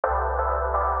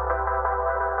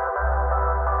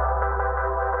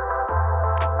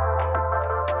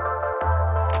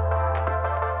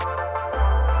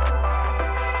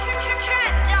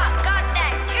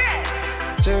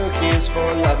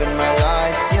for love in my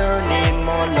life. You need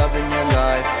more love in your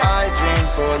life. I dream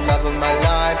for love of my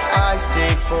life. I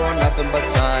seek for nothing but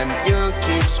time. You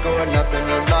keep score, nothing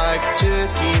you like. 2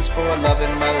 keys for love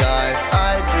in my life.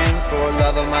 I dream for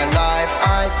love of my life.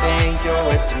 I think you're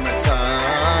wasting my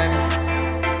time.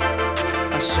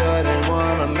 I shouldn't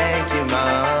wanna make you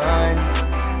mine.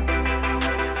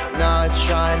 Not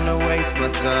trying to waste my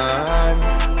time.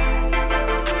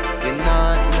 You're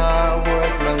not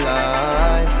worth my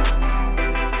life.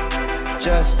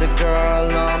 Just a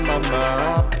girl on my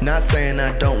mind. Not saying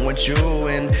I don't want you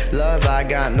in love, I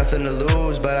got nothing to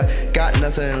lose, but I got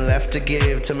nothing left to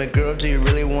give. Tell me, girl, do you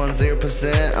really want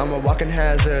 0%? I'm a walking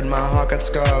hazard, my heart got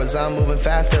scars. I'm moving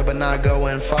faster, but not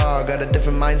going far. Got a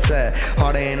different mindset,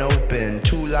 heart ain't open.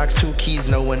 2 locks, 2 keys,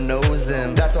 no one knows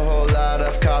them. That's a whole lot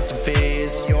of cost and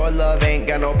fees. Your love ain't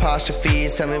got no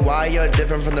apostrophes. Tell me why you're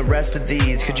different from the rest of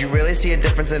these. Could you really see a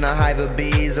difference in a hive of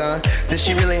bees, Did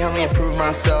she really help me improve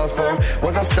myself,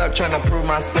 was I stuck trying to prove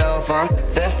myself,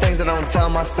 There's things I don't tell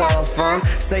myself,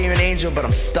 Say you're an angel, but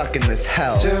I'm stuck in this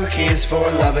hell. 2 keys for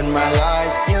love in my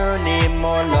life. You need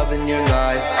more love in your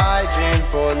life. I dream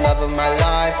for love of my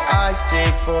life. I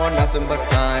seek for nothing but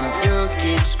time. You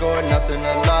keep score, nothing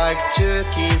I like. 2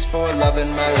 keys for love in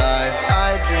my life.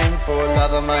 I dream for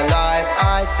love of my life.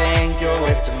 I think you're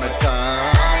wasting my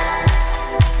time.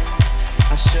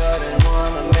 I shouldn't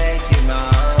wanna